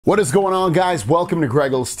What is going on, guys? Welcome to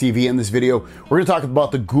Greggles TV. In this video, we're going to talk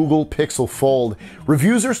about the Google Pixel Fold.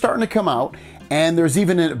 Reviews are starting to come out, and there's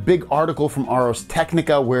even a big article from Ars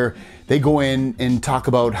Technica where they go in and talk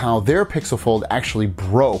about how their Pixel Fold actually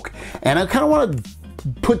broke. And I kind of want to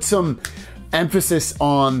put some emphasis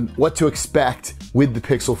on what to expect with the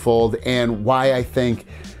Pixel Fold and why I think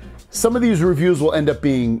some of these reviews will end up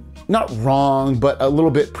being not wrong, but a little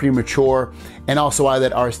bit premature, and also why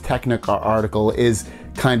that Ars Technica article is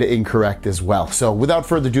kind of incorrect as well. So without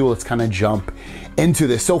further ado, let's kind of jump into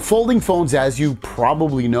this. So folding phones, as you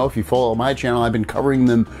probably know, if you follow my channel, I've been covering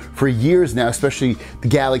them for years now, especially the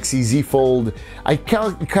Galaxy Z Fold. I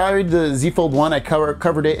carried the Z Fold 1, I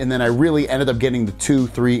covered it, and then I really ended up getting the 2,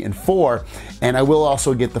 3, and 4, and I will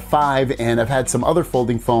also get the 5, and I've had some other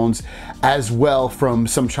folding phones as well from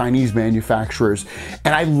some Chinese manufacturers,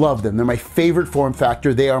 and I love them. They're my favorite form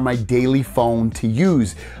factor. They are my daily phone to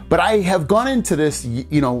use. But I have gone into this,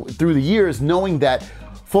 through the years, knowing that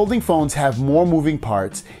folding phones have more moving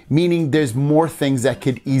parts, meaning there's more things that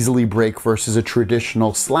could easily break versus a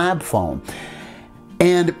traditional slab phone.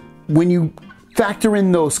 And when you factor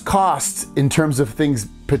in those costs in terms of things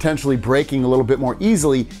potentially breaking a little bit more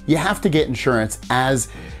easily, you have to get insurance as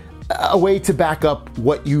a way to back up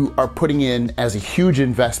what you are putting in as a huge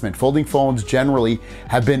investment. Folding phones generally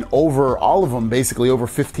have been over, all of them basically over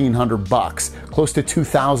 $1,500, close to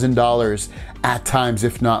 $2,000 at times,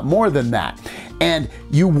 if not more than that. And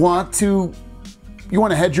you want to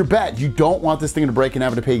hedge your bet. You don't want this thing to break and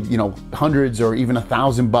have to pay, hundreds or even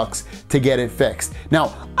 $1,000 to get it fixed.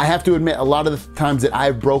 Now, I have to admit, a lot of the times that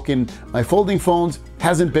I've broken my folding phones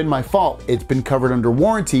hasn't been my fault. It's been covered under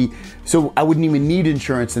warranty, so I wouldn't even need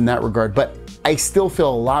insurance in that regard. But I still feel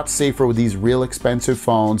a lot safer with these real expensive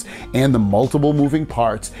phones and the multiple moving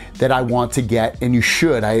parts that I want to get, and you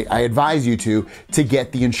should. I advise you to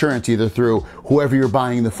get the insurance either through whoever you're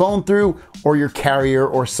buying the phone through or your carrier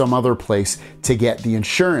or some other place to get the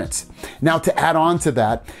insurance. Now, to add on to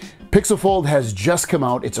that, Pixel Fold has just come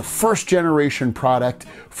out. It's a first generation product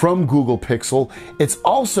from Google Pixel. It's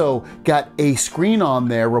also got a screen on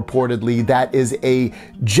there reportedly that is a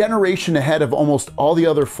generation ahead of almost all the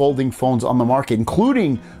other folding phones on the market,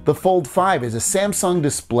 including the Fold 5 is a Samsung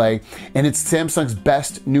display, and it's Samsung's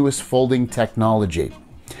best, newest folding technology.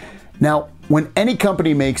 Now, when any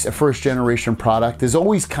company makes a first generation product, there's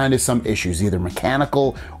always kind of some issues, either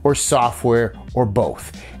mechanical or software or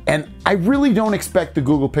both. And I really don't expect the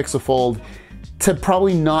Google Pixel Fold to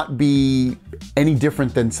probably not be any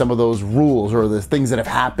different than some of those rules or the things that have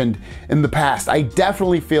happened in the past. I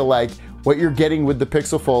definitely feel like what you're getting with the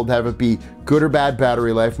Pixel Fold, have it be good or bad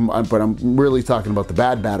battery life, but I'm really talking about the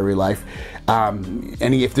bad battery life.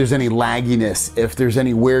 If there's any lagginess, if there's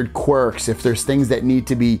any weird quirks, if there's things that need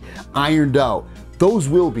to be ironed out, those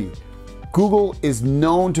will be. Google is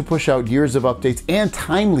known to push out years of updates and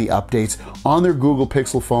timely updates on their Google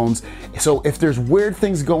Pixel phones. So if there's weird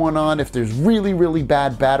things going on, if there's really, really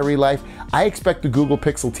bad battery life, I expect the Google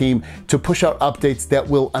Pixel team to push out updates that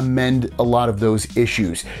will amend a lot of those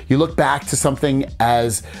issues. You look back to something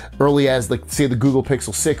as early as, like, say, the Google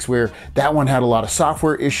Pixel 6, where that one had a lot of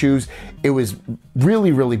software issues. It was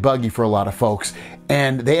really, really buggy for a lot of folks,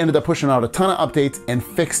 and they ended up pushing out a ton of updates and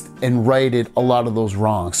fixed and righted a lot of those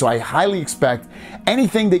wrongs. So I highly expect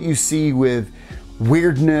anything that you see with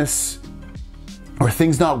weirdness or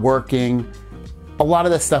things not working, a lot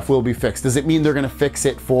of that stuff will be fixed. Does it mean they're gonna fix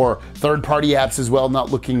it for third-party apps as well,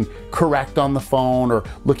 not looking correct on the phone or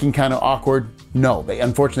looking kind of awkward? No, they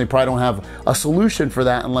unfortunately probably don't have a solution for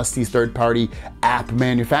that unless these third-party app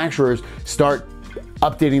manufacturers start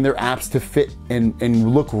updating their apps to fit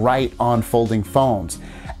and look right on folding phones.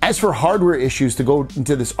 As for hardware issues, to go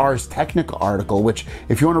into this Ars Technica article, which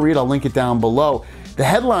if you want to read, I'll link it down below. The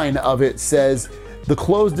headline of it says, the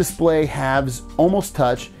closed display halves almost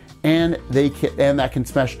touch, and that can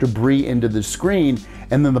smash debris into the screen.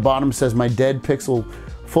 And then the bottom says, my dead Pixel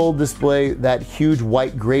Fold display, that huge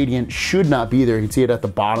white gradient should not be there. You can see it at the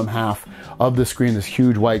bottom half of the screen, this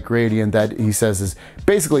huge white gradient that he says has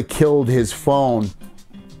basically killed his phone,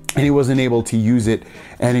 and he wasn't able to use it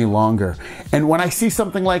any longer. And when I see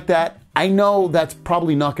something like that, I know that's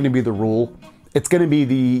probably not going to be the rule. It's going to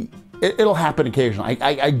be it'll happen occasionally.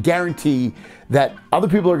 I guarantee that other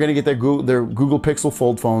people are going to get their Google Pixel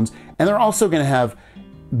Fold phones, and they're also going to have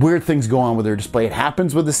weird things go on with their display. It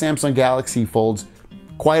happens with the Samsung Galaxy Folds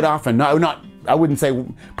quite often. I wouldn't say,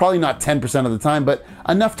 probably not 10% of the time, but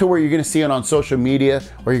enough to where you're going to see it on social media,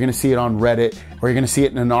 or you're going to see it on Reddit, or you're going to see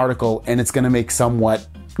it in an article, and it's going to make somewhat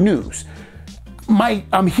news.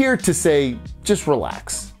 I'm here to say, just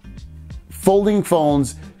relax. Folding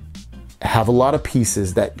phones have a lot of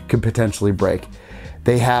pieces that could potentially break.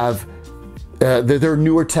 They have they're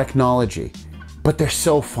newer technology, but they're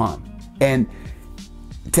so fun. And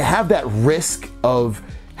to have that risk of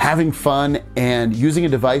having fun and using a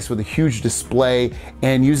device with a huge display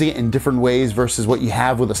and using it in different ways versus what you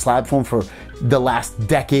have with a slab phone for the last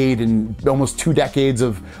decade and almost 2 decades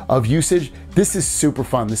of usage, this is super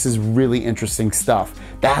fun. This is really interesting stuff.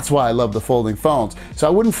 That's why I love the folding phones. So I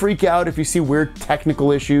wouldn't freak out if you see weird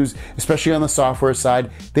technical issues, especially on the software side.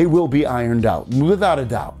 They will be ironed out, without a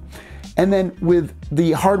doubt. And then with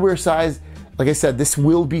the hardware side, like I said, this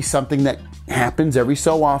will be something that happens every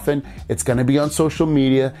so often. It's going to be on social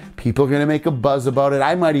media. People are going to make a buzz about it.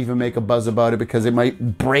 I might even make a buzz about it because it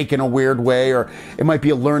might break in a weird way, or it might be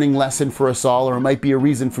a learning lesson for us all, or it might be a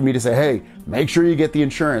reason for me to say, hey, make sure you get the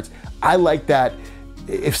insurance. I like that.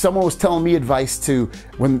 If someone was telling me advice to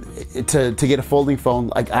get a folding phone,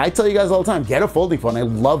 like I tell you guys all the time, get a folding phone. I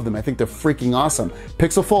love them. I think they're freaking awesome.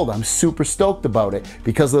 Pixel Fold, I'm super stoked about it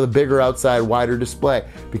because of the bigger outside, wider display,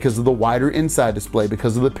 because of the wider inside display,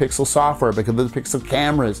 because of the Pixel software, because of the Pixel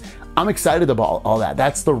cameras. I'm excited about all that.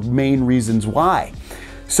 That's the main reasons why.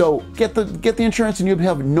 So get the insurance and you'll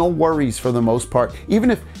have no worries for the most part. Even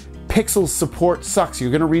if Pixel's support sucks,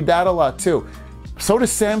 you're gonna read that a lot too. So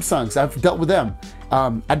does Samsung's. I've dealt with them.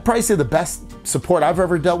 I'd probably say the best support I've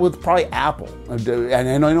ever dealt with, probably Apple.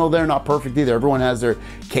 And I know they're not perfect either. Everyone has their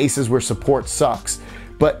cases where support sucks.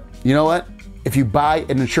 But you know what? If you buy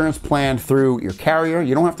an insurance plan through your carrier,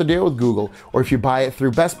 you don't have to deal with Google. Or if you buy it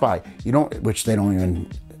through Best Buy, which they don't even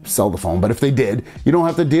sell the phone, but if they did, you don't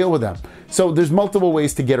have to deal with them. So there's multiple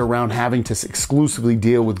ways to get around having to exclusively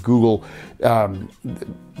deal with Google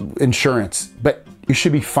insurance. But you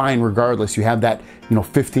should be fine regardless. You have that, I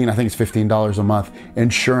think it's $15 a month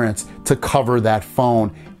insurance to cover that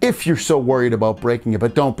phone if you're so worried about breaking it.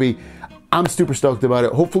 But don't be. I'm super stoked about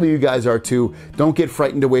it. Hopefully you guys are too. Don't get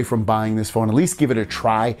frightened away from buying this phone. At least give it a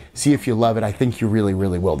try. See if you love it. I think you really,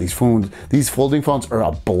 really will. These folding phones are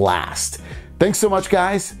a blast. Thanks so much,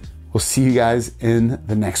 guys. We'll see you guys in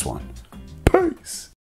the next one.